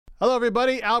Hello,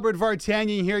 everybody. Albert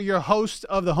Vartanian here, your host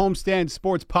of the Homestand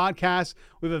Sports Podcast.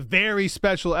 We have a very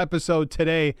special episode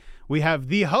today. We have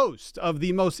the host of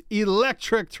the most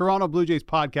electric Toronto Blue Jays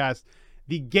podcast,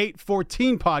 the Gate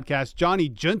 14 podcast, Johnny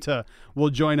Giunta, will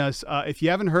join us. If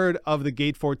you haven't heard of the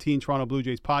Gate 14 Toronto Blue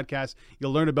Jays podcast,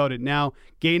 you'll learn about it now.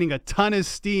 Gaining a ton of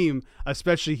steam,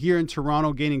 especially here in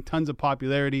Toronto, gaining tons of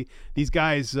popularity. These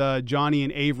guys, Johnny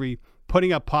and Avery,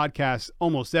 putting up podcasts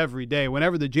almost every day.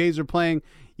 Whenever the Jays are playing,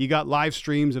 you got live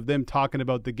streams of them talking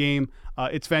about the game.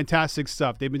 It's fantastic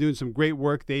stuff. They've been doing some great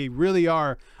work. They really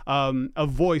are a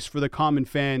voice for the common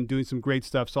fan, doing some great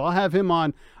stuff. So I'll have him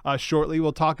on shortly.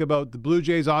 We'll talk about the Blue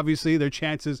Jays, obviously, their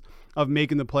chances of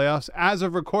making the playoffs. As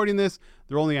of recording this,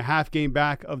 they're only a half game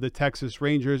back of the Texas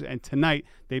Rangers, and tonight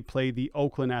they play the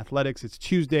Oakland Athletics. It's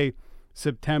Tuesday,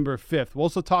 September 5th. We'll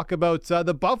also talk about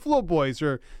the Buffalo boys who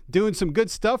are doing some good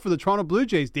stuff for the Toronto Blue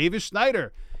Jays. David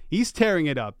Schneider, he's tearing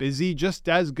it up. Is he just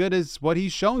as good as what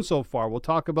he's shown so far? We'll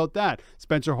talk about that.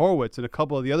 Spencer Horwitz and a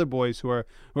couple of the other boys who are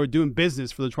doing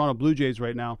business for the Toronto Blue Jays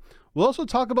right now. We'll also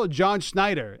talk about John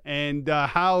Schneider and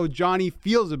how Johnny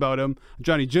feels about him.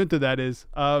 Johnny Giunta, that is.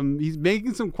 He's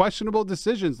making some questionable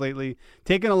decisions lately,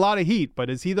 taking a lot of heat. But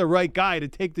is he the right guy to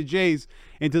take the Jays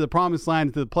into the promised land,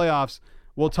 into the playoffs?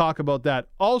 We'll talk about that.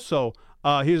 Also,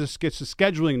 here's a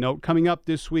scheduling note. Coming up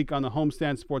this week on the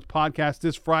Homestand Sports Podcast,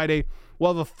 this Friday,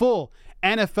 we'll have a full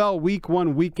NFL Week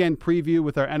 1 weekend preview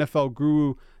with our NFL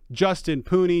guru, Justin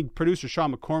Pooney. Producer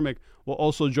Sean McCormick will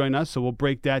also join us, so we'll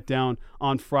break that down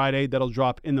on Friday. That'll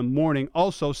drop in the morning.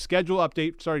 Also, schedule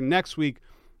update starting next week.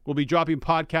 We'll be dropping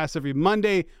podcasts every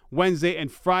Monday, Wednesday,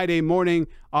 and Friday morning.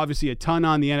 Obviously, a ton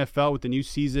on the NFL with the new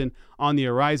season on the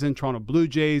horizon. Toronto Blue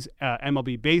Jays,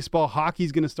 MLB baseball,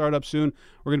 hockey's going to start up soon.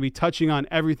 We're going to be touching on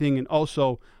everything and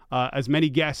also as many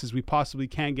guests as we possibly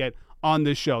can get on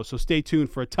this show. So stay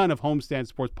tuned for a ton of Homestand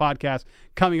Sports podcasts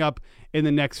coming up in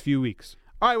the next few weeks.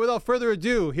 All right, without further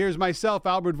ado, here's myself,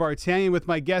 Albert Vartanian, with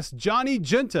my guest, Johnny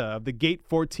Giunta of the Gate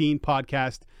 14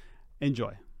 podcast.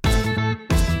 Enjoy.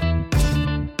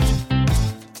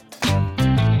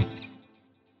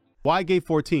 Why Gate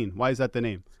 14? Why is that the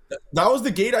name? That was the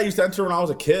gate I used to enter when I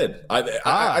was a kid.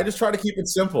 I just try to keep it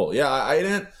simple. Yeah, I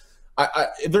didn't.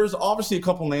 There's obviously a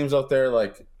couple names out there,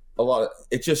 like a lot of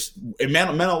it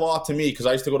meant a lot to me because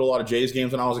I used to go to a lot of Jays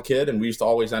games when I was a kid, and we used to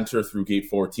always enter through Gate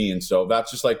 14. So that's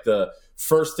just like the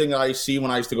first thing that I see when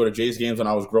I used to go to Jays games when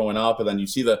I was growing up, and then you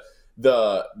see the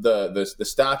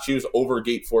statues over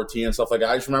Gate 14 and stuff like that.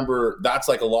 I just remember that's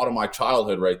like a lot of my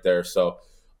childhood right there. So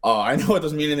I know it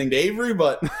doesn't mean anything to Avery,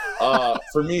 but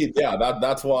for me, yeah,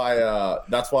 that's why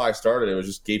I started. It was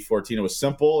just Gate 14. It was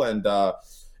simple, and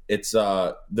it's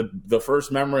the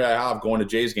first memory I have going to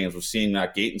Jays games was seeing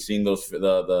that gate and seeing those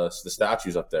the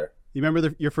statues up there. You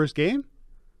remember your first game?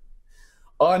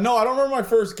 No, I don't remember my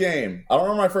first game.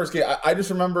 I just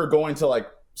remember going to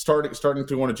starting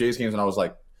to go to Jays games when I was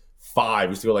like 5. I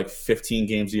used to go like 15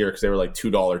 games a year because they were like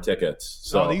 $2 tickets.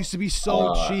 So they used to be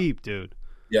so cheap, dude.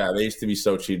 Yeah, they used to be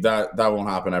so cheap. That won't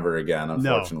happen ever again,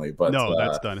 unfortunately. No,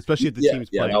 that's done. Especially if the team's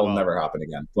playing that will never happen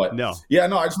again. But no.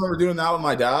 I just remember doing that with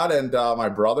my dad and my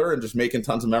brother, and just making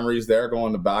tons of memories there,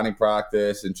 going to batting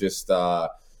practice, and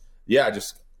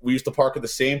we used to park at the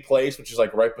same place, which is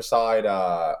like right beside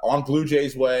on Blue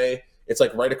Jays Way. It's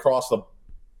like right across the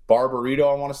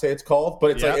Barbarito, I want to say it's called,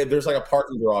 but it's like there's like a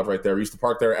parking garage right there. We used to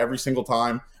park there every single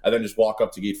time, and then just walk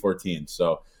up to Gate 14.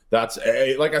 So. That's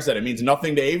like I said, it means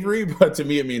nothing to Avery, but to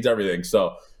me it means everything.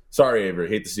 So sorry, Avery,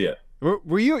 hate to see it.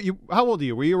 Were you? How old are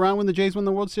you? Were you around when the Jays won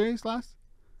the World Series last?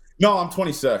 No, I'm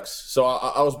 26. So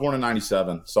I was born in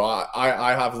 '97. So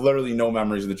I have literally no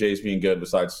memories of the Jays being good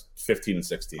besides 15 and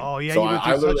 16. Oh yeah, so you went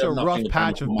through such a rough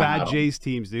patch of bad Jays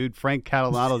teams, dude. Frank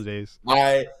Catalano days.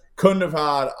 I couldn't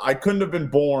have been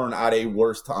born at a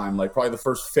worse time. Like probably the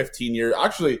first 15 years,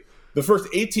 actually. The first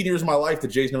 18 years of my life, the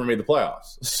Jays never made the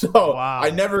playoffs. So wow. I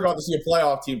never got to see a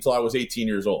playoff team until I was 18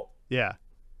 years old. Yeah.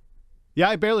 Yeah,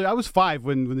 I was 5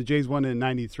 when the Jays won in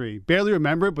 '93. Barely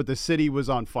remember it, but the city was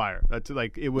on fire. That's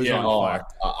like it was on fire.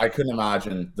 I couldn't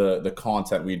imagine the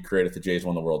content we'd create if the Jays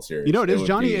won the World Series. You know, it is,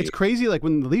 Johnny. It's crazy. Like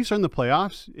when the Leafs are in the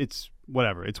playoffs, it's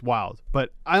whatever. It's wild.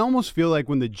 But I almost feel like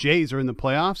when the Jays are in the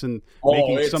playoffs and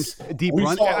making some deep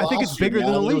run, I think it's bigger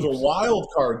than the Leafs. It was a wild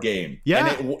card game.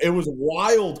 Yeah, and it was a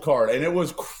wild card, and it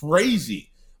was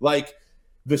crazy. Like.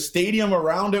 The stadium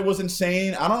around it was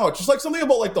insane. I don't know. It's just like something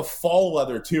about like the fall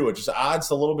weather too. It just adds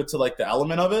a little bit to like the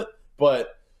element of it.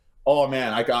 But oh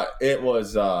man, I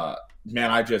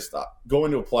just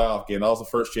going to a playoff game. That was the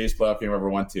first Jays playoff game I ever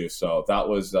went to. So that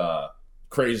was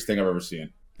craziest thing I've ever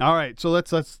seen. All right, so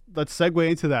let's segue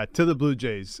into that, to the Blue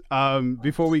Jays.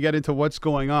 Before we get into what's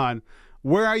going on,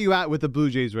 Where are you at with the Blue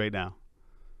Jays right now?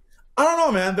 I don't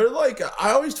know, man. They're like,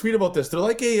 I always tweet about this. They're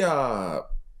like they're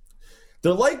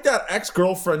like that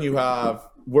ex-girlfriend you have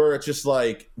where it's just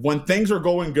like when things are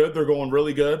going good, they're going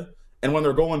really good. And when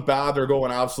they're going bad, they're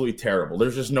going absolutely terrible.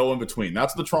 There's just no in between.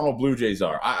 That's what the Toronto Blue Jays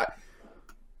are.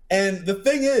 And the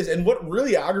thing is, and what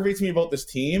really aggravates me about this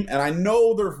team, and I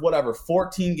know they're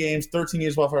 14 games, 13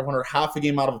 games above 500, half a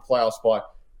game out of a playoff spot.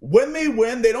 When they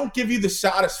win, they don't give you the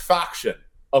satisfaction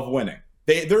of winning.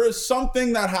 There is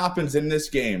something that happens in this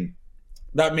game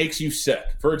that makes you sick.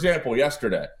 For example,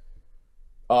 yesterday,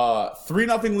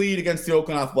 3-0 lead against the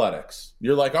Oakland Athletics.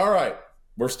 You're like, all right,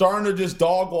 we're starting to just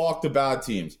dog walk the bad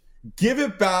teams. Give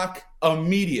it back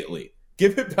immediately.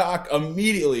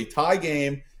 Tie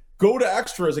game. Go to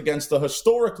extras against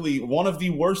historically one of the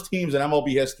worst teams in MLB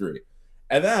history.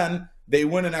 And then they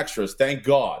win in extras, thank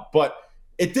God. But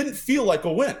it didn't feel like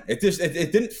a win. It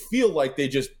didn't feel like they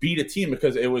just beat a team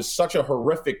because it was such a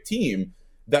horrific team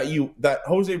that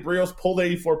Jose Barrios pulled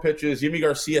 84 pitches, Yimi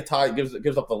Garcia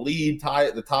gives up the lead,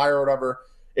 the tie or whatever.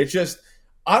 It's just,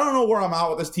 I don't know where I'm at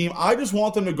with this team. I just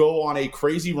want them to go on a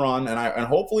crazy run, and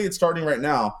hopefully it's starting right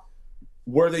now,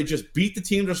 where they just beat the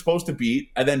teams they're supposed to beat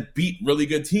and then beat really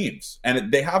good teams.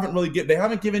 And they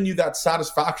haven't given you that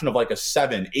satisfaction of like a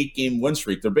 7-8 game win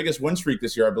streak. Their biggest win streak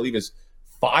this year, I believe, is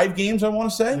 5 games, I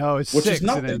want to say. No, it's which 6, is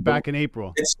nothing. and it's back in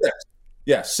April. It's 6.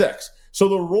 Yeah, 6. So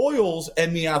the Royals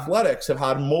and the Athletics have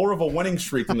had more of a winning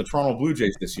streak than the Toronto Blue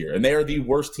Jays this year, and they are the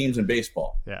worst teams in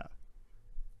baseball. Yeah.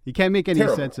 You can't make any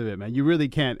sense of it, man. You really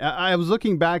can't. I was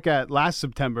looking back at last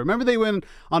September. Remember they went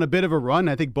on a bit of a run?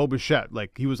 I think Bo Bichette,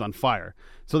 he was on fire.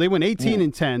 So they went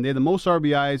 18-10. They had the most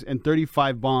RBIs and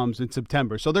 35 bombs in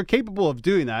September. So they're capable of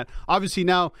doing that. Obviously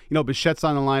now, Bichette's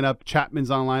on the lineup, Chapman's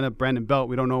on the lineup, Brandon Belt.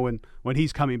 We don't know when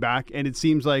he's coming back. And it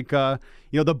seems like, the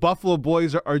Buffalo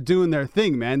boys are doing their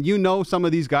thing, man. Some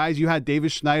of these guys. You had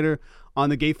Davis Schneider on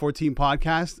the Gate 14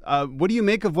 podcast. What do you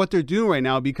make of what they're doing right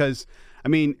now? Because,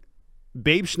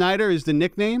 Babe Schneider is the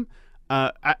nickname.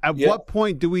 At what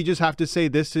point do we just have to say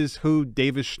this is who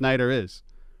Davis Schneider is?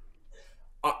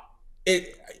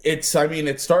 It's starting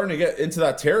to get into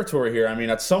that territory here.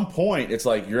 At some point, it's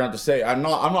like you're going to have to say, I'm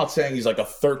not saying he's like a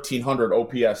 1,300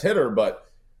 OPS hitter, but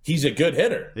he's a good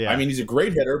hitter. Yeah. He's a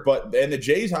great hitter, and the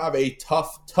Jays have a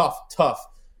tough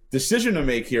decision to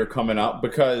make here coming up,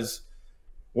 because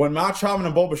when Matt Chapman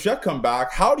and Bo Bichette come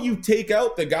back, how do you take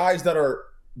out the guys that are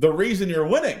the reason you're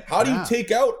winning? How do you take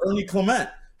out Ernie Clement?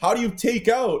 How do you take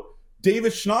out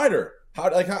Davis Schneider?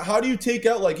 How do you take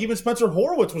out, even Spencer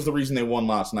Horwitz was the reason they won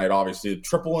last night, obviously,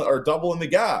 triple or double in the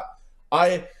gap.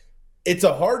 It's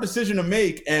a hard decision to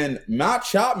make, and Matt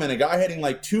Chapman, a guy hitting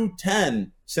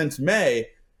 210 since May,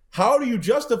 how do you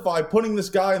justify putting this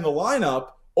guy in the lineup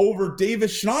over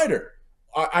Davis Schneider?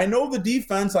 I know the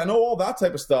defense, I know all that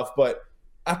type of stuff, but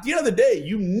at the end of the day,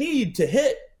 you need to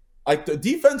hit. The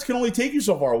defense can only take you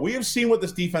so far. We have seen what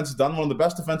this defense has done, one of the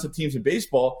best defensive teams in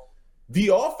baseball.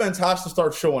 The offense has to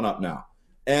start showing up now.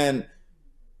 And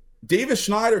Davis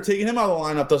Schneider, taking him out of the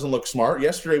lineup doesn't look smart.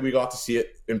 Yesterday, we got to see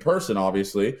it in person,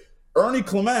 obviously. Ernie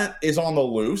Clement is on the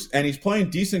loose, and he's playing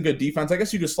decent, good defense. I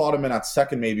guess you could slot him in at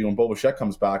second maybe when Bo Bichette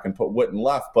comes back and put Witten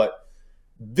left. But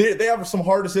they have some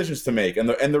hard decisions to make. And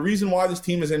the reason why this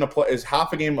team is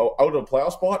half a game out of a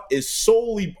playoff spot is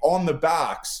solely on the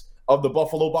backs of the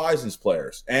Buffalo Bison's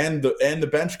players and the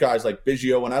bench guys like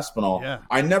Biggio and Espinal. Yeah.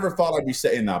 I never thought I'd be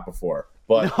saying that before,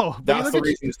 but that's the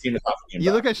reason this team is half a game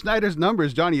back. Look at Schneider's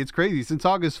numbers, Johnny. It's crazy. Since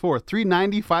August 4th,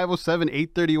 390, 507,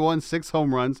 831, 6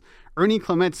 home runs. Ernie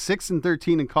Clement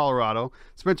 6-13 in Colorado.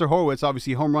 Spencer Horwitz,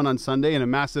 obviously home run on Sunday and a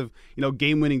massive,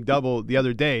 game-winning double the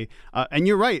other day. And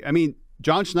you're right.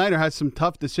 John Schneider has some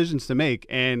tough decisions to make,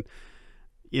 and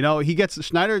John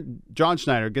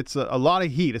Schneider gets a lot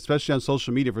of heat, especially on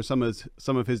social media, for some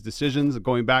of his decisions,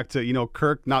 going back to,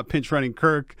 Kirk, not pinch running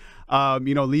Kirk,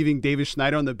 leaving Davis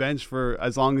Schneider on the bench for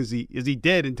as long as he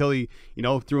did until he,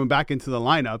 threw him back into the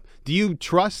lineup. Do you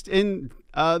trust in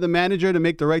the manager to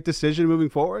make the right decision moving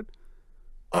forward?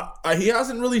 He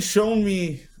hasn't really shown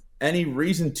me any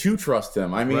reason to trust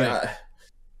him.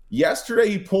 Yesterday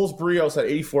he pulls Barrios at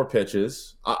 84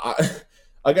 pitches.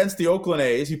 Against the Oakland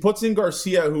A's, he puts in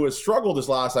Garcia, who has struggled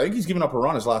I think he's given up a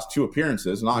run his last 2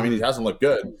 appearances. He hasn't looked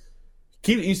good.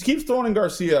 He keeps throwing in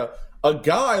Garcia. A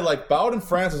guy like Bowden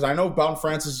Francis, I know Bowden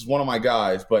Francis is one of my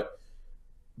guys, but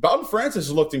Bowden Francis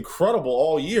has looked incredible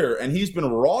all year, and he's been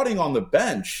rotting on the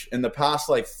bench in the past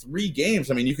 3 games.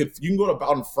 You can go to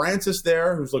Bowden Francis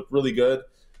there, who's looked really good.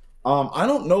 I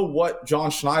don't know what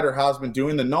John Schneider has been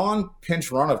doing. The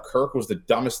non-pinch run of Kirk was the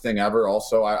dumbest thing ever.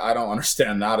 Also, I don't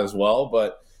understand that as well.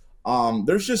 But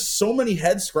there's just so many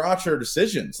head-scratcher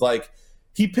decisions.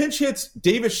 He pinch hits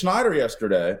David Schneider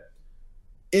yesterday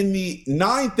in the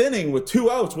 9th inning with 2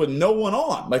 outs with no one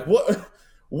on. Like,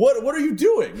 what are you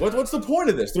doing? What's the point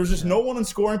of this? There's just no one in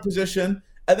scoring position,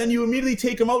 and then you immediately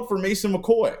take him out for Mason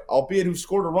McCoy, albeit who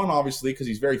scored a run, obviously, because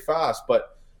he's very fast.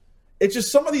 But it's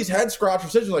just some of these head-scratcher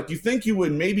decisions. Like, you think you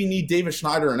would maybe need David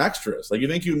Schneider in extras. Like, you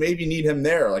think you maybe need him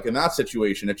there, like, in that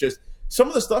situation. It's just some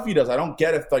of the stuff he does, I don't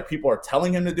get if, like, people are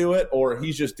telling him to do it or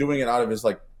he's just doing it out of his,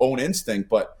 like, own instinct.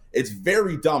 But it's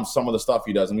very dumb, some of the stuff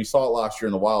he does. And we saw it last year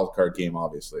in the wild card game,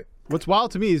 obviously. What's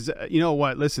wild to me is, you know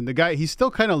what, listen, the guy, he's still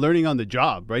kind of learning on the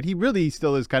job, right? He really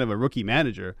still is kind of a rookie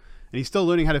manager, and he's still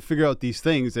learning how to figure out these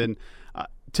things. And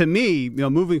to me, you know,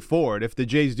 moving forward, if the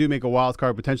Jays do make a wild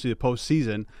card, potentially the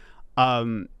postseason,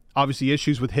 obviously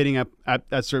issues with hitting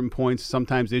at certain points,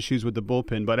 sometimes issues with the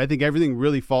bullpen, but I think everything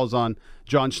really falls on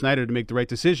John Schneider to make the right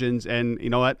decisions. And you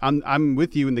know what, I'm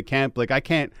with you in the camp. Like, I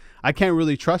can't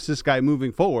really trust this guy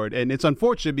moving forward, and it's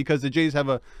unfortunate because the Jays have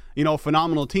a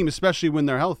phenomenal team, especially when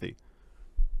they're healthy.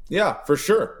 Yeah, for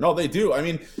sure. No, they do. I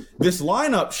mean, this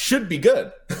lineup should be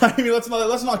good. I mean, let's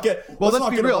not get let's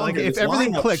be real. Like, if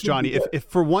everything clicked, Johnny, if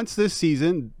for once this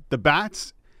season the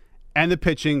bats and the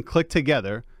pitching click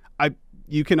together,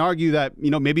 you can argue that, you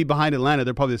know, maybe behind Atlanta,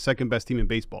 they're probably the second best team in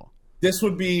baseball. This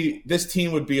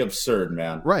team would be absurd,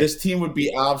 man. Right. This team would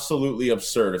be absolutely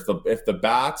absurd if the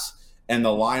bats and the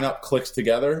lineup clicks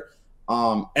together.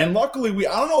 And luckily,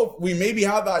 I don't know, we maybe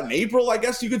had that in April, I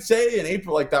guess you could say. In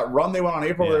April, like that run they went on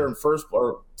April, they're in first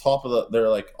or top of they're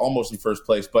like almost in first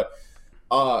place. But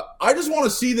I just want to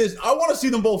see this. I want to see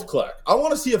them both click. I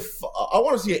want to see an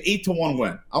 8-1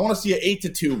 win. I want to see an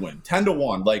 8-2 win,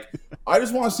 10-1. Like, I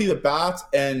just want to see the bats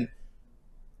and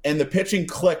the pitching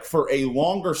click for a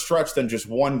longer stretch than just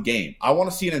one game. I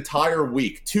want to see an entire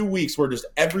week, 2 weeks where just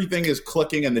everything is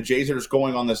clicking and the Jays are just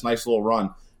going on this nice little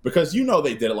run. Because you know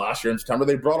they did it last year in September.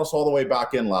 They brought us all the way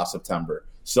back in last September.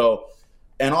 So,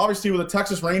 and obviously with the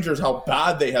Texas Rangers, how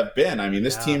bad they have been. I mean,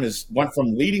 this team went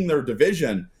from leading their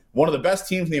division, one of the best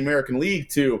teams in the American League,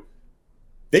 to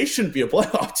they shouldn't be a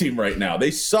playoff team right now.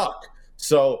 They suck.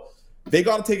 So they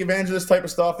got to take advantage of this type of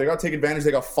stuff. They got to take advantage.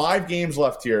 They got 5 games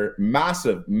left here.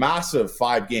 Massive, massive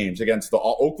 5 games against the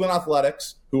Oakland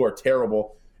Athletics, who are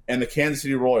terrible, and the Kansas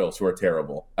City Royals, who are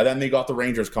terrible. And then they got the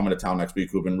Rangers coming to town next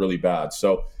week, who've been really bad.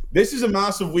 So this is a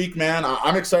massive week, man.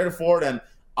 I'm excited for it, and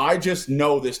I just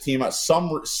know this team,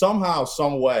 somehow,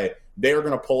 some way, they are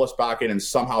going to pull us back in and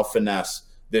somehow finesse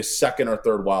this second or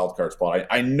third wild card spot.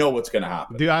 I know what's going to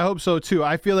happen. Dude, I hope so, too.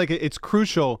 I feel like it's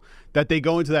crucial that they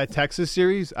go into that Texas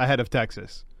series ahead of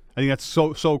Texas. I think that's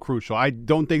so crucial. I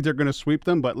don't think they're going to sweep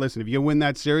them, but listen, if you win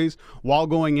that series while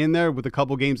going in there with a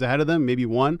couple games ahead of them, maybe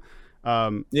one,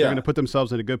 they're going to put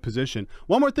themselves in a good position.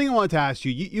 One more thing I wanted to ask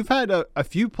you. You've had a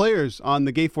few players on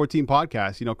the Gate 14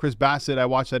 podcast. You know, Chris Bassett, I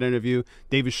watched that interview.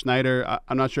 David Schneider.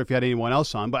 I'm not sure if you had anyone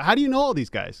else on, but how do you know all these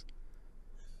guys?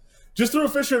 Just through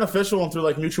Fisher and Official and through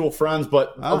like mutual friends.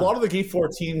 But a lot of the Gate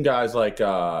 14 guys like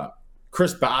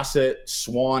Chris Bassett,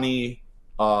 Swanee,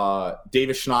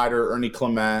 David Schneider, Ernie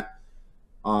Clement,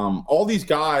 all these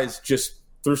guys just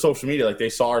through social media, like they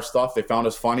saw our stuff, they found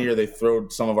us funny, or they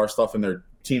threw some of our stuff in their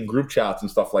team group chats and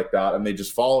stuff like that, and they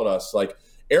just followed us. Like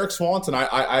Eric Swanson,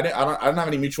 I don't have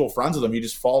any mutual friends with him. He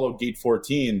just followed Gate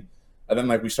 14, and then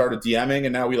like we started DMing,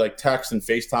 and now we like text and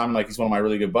FaceTime. Like he's one of my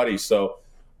really good buddies. So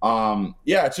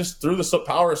it's just through the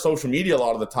power of social media a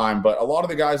lot of the time. But a lot of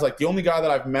the guys, like the only guy that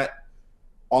I've met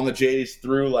on the Jays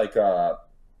through like the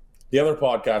other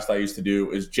podcast I used to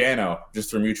do is Jano, just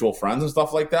through mutual friends and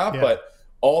stuff like that. Yeah. But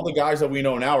all the guys that we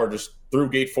know now are just through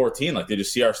Gate 14. Like they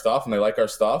just see our stuff and they like our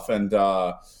stuff, and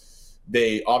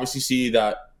they obviously see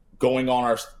that going on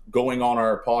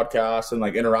our podcast and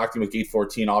like interacting with Gate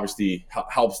 14 obviously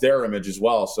helps their image as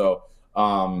well. So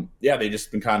they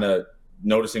just been kind of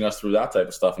noticing us through that type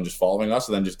of stuff and just following us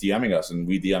and then just DMing us, and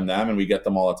we DM them and we get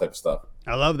them all that type of stuff.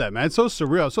 I love that, man. It's so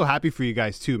surreal. I'm so happy for you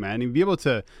guys too, man. And be able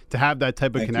to have that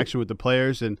type of connection with the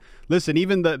players. And listen,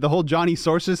 even the whole Johnny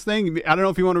Sources thing, I don't know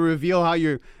if you want to reveal how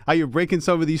you're breaking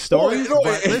some of these stories,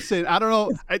 but listen, I don't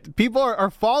know. People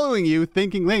are following you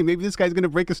thinking, hey, maybe this guy's going to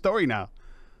break a story now.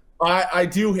 I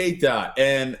do hate that.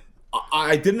 And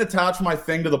I didn't attach my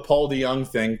thing to the Paul DeYoung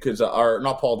thing or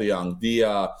not Paul DeYoung,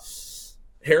 the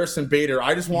Harrison Bader.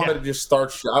 I just wanted to just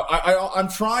start. I'm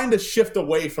trying to shift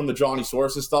away from the Johnny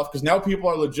Sources stuff, because now people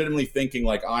are legitimately thinking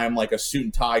like I am like a suit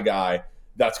and tie guy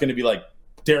that's going to be like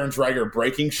Darren Dreger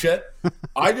breaking shit.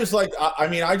 I just like, I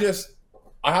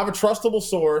have a trustable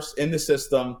source in the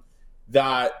system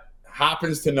that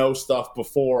happens to know stuff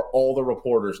before all the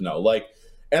reporters know. Like,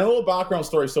 and a little background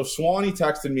story. So Swanee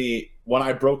texted me when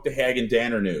I broke the Hagen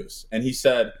Danner news, and he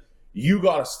said, "You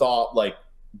got to stop like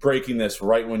breaking this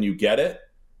right when you get it,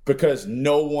 because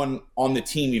no one on the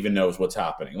team even knows what's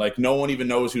happening. Like, no one even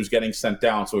knows who's getting sent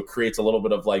down. So it creates a little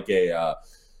bit of like a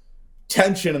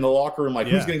tension in the locker room. Like,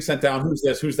 who's getting sent down? Who's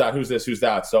this? Who's that? Who's this? Who's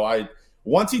that? So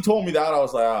once he told me that, I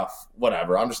was like,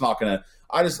 whatever. I'm just not going to,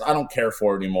 I don't care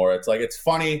for it anymore. It's like, it's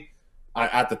funny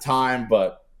at the time,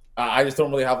 but I just don't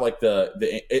really have like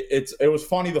it was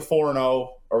funny, the 4-0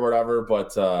 or whatever,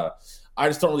 but I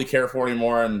just don't really care for it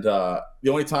anymore. And the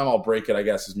only time I'll break it, I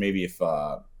guess, is maybe if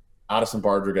Addison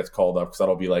Barger gets called up, because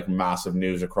that'll be like massive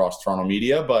news across Toronto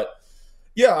media. But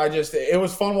yeah, it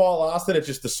was fun while it lasted. It's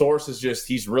just, the source is just,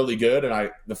 he's really good.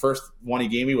 And the first one he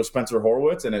gave me was Spencer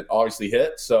Horwitz, and it obviously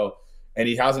hit. So, and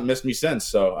he hasn't missed me since.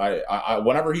 So I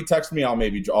whenever he texts me, I'll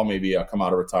maybe come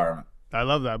out of retirement. I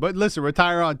love that. But listen,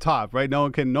 retire on top, right? No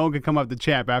one can come up the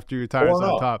champ after you retire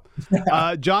on top.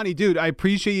 Johnny, dude, I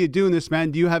appreciate you doing this,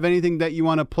 man. Do you have anything that you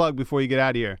want to plug before you get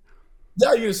out of here?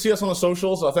 Yeah, you can see us on the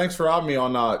socials. Thanks for having me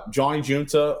on Johnny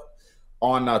Giunta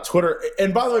on Twitter.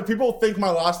 And by the way, people think my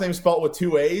last name is spelled with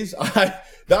 2 A's.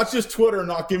 That's just Twitter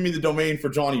not giving me the domain for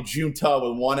Johnny Giunta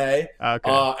with 1 A.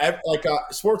 Okay.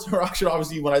 Sports Interaction,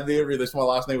 obviously, when I did the interview, they spelled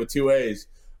my last name with 2 A's.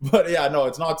 But yeah, no,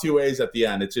 it's not 2 A's at the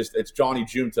end. It's Johnny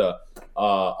Giunta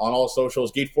on all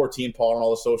socials. Gate 14 Paul on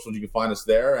all the socials. You can find us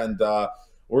there, and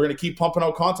we're gonna keep pumping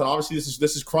out content. Obviously,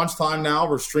 this is crunch time now.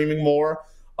 We're streaming more.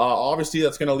 Obviously,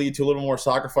 that's going to lead to a little more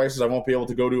sacrifices. I won't be able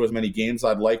to go to as many games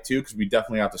I'd like to, because we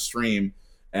definitely have to stream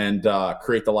and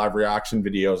create the live reaction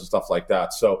videos and stuff like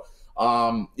that. So,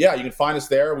 yeah, you can find us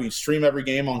there. We stream every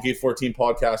game on Gate 14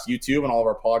 Podcast YouTube, and all of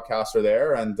our podcasts are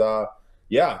there. And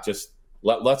yeah, just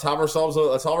let's have ourselves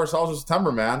a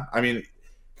September, man. I mean,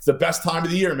 it's the best time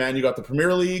of the year, man. You got the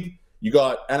Premier League, you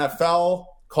got NFL,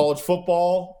 college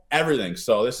football, everything.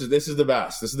 So this is the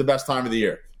best. This is the best time of the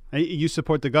year. You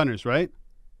support the Gunners, right?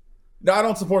 No, I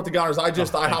don't support the Gunners. I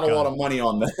had a lot of money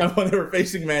on them when they were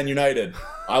facing Man United.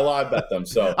 I live bet them.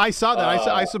 So I saw that.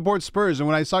 I support Spurs, and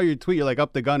when I saw your tweet, you're like,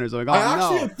 up the Gunners. I'm like, I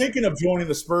actually am thinking of joining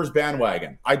the Spurs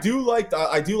bandwagon. I do like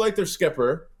their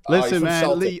skipper. Listen, man.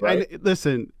 Celtic, right?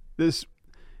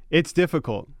 It's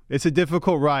difficult. It's a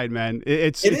difficult ride, man.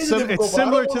 It's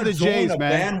similar to the Jays, man.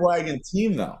 Bandwagon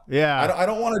team, though. Yeah. I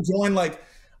don't want to join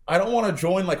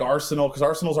like Arsenal, because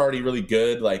Arsenal's already really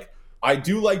good. Like, I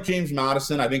do like James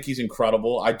Madison. I think he's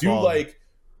incredible. I do like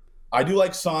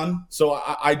Son. So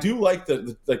I do like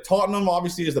the Tottenham.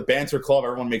 Obviously, is the banter club.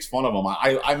 Everyone makes fun of them.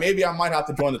 I might have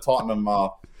to join the Tottenham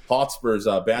Hotspurs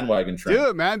bandwagon train. Do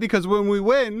it, man, because when we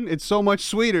win, it's so much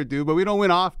sweeter, dude. But we don't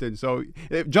win often. So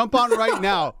jump on right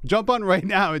now. Jump on right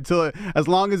now as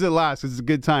long as it lasts. It's a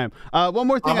good time. One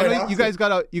more thing. I know you guys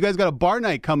got a bar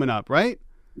night coming up, right?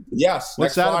 Yes,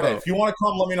 What's next that Friday. about? If you want to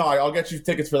come, let me know. I'll get you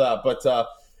tickets for that. But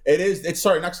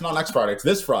not next Friday. It's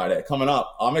this Friday coming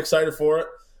up. I'm excited for it.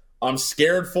 I'm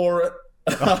scared for it.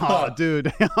 Oh,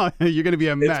 dude, you're gonna be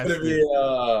a mess. It's gonna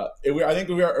be. I think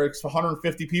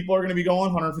 150 people are gonna be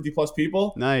going. 150 plus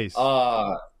people. Nice.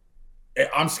 I'm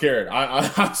scared.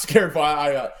 I'm scared.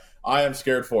 I am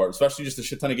scared for it, especially just a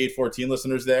shit ton of Gate 14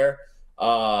 listeners there.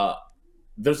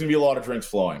 There's gonna be a lot of drinks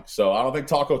flowing, so I don't think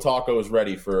Taco is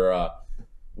ready for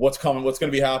what's coming. What's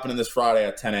gonna be happening this Friday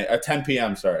at 10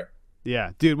 p.m. Sorry.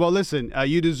 Yeah, dude. Well, listen,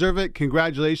 you deserve it.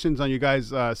 Congratulations on your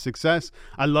guys' success.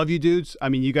 I love you, dudes. I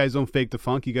mean, you guys don't fake the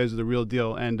funk. You guys are the real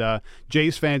deal. And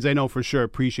Jays fans, I know for sure,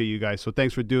 appreciate you guys. So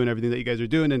thanks for doing everything that you guys are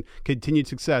doing, and continued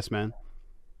success, man.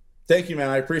 Thank you,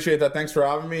 man. I appreciate that. Thanks for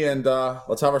having me, and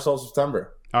let's have ourselves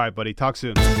September. All right, buddy. Talk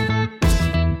soon.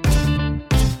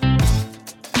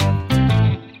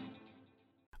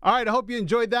 All right, I hope you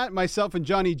enjoyed that. Myself and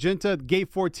Johnny Giunta,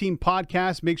 Gate 14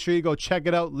 podcast. Make sure you go check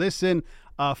it out. Listen.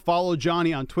 Follow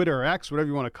Johnny on Twitter or X, whatever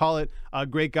you want to call it.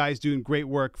 Great guys doing great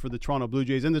work for the Toronto Blue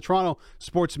Jays and the Toronto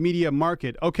sports media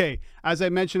market. Okay, as I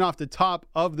mentioned off the top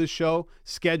of the show,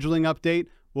 scheduling update.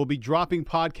 We'll be dropping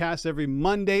podcasts every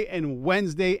Monday and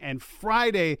Wednesday and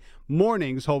Friday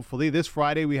mornings, hopefully. This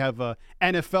Friday, we have a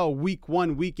NFL Week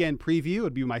 1 weekend preview. It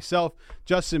would be myself,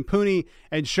 Justin Pooney,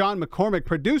 and Sean McCormick,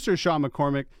 producer Sean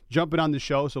McCormick, jumping on the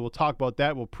show. So we'll talk about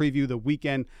that. We'll preview the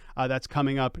weekend that's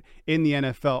coming up in the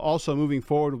NFL. Also, moving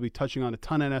forward, we'll be touching on a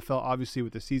ton of NFL, obviously,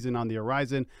 with the season on the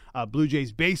horizon. Blue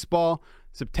Jays baseball,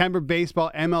 September baseball,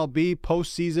 MLB,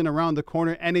 postseason around the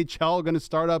corner. NHL going to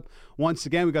start up once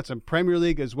again. We got some Premier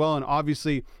League as well, and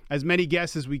obviously as many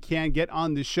guests as we can get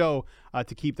on the show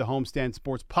to keep the Homestand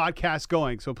Sports podcast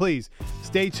going. So please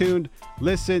stay tuned,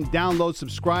 listen, download,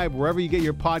 subscribe wherever you get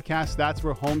your podcasts. That's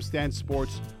where Homestand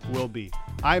Sports will be.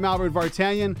 I'm Albert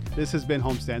Vartanian. This has been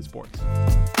Homestand Sports.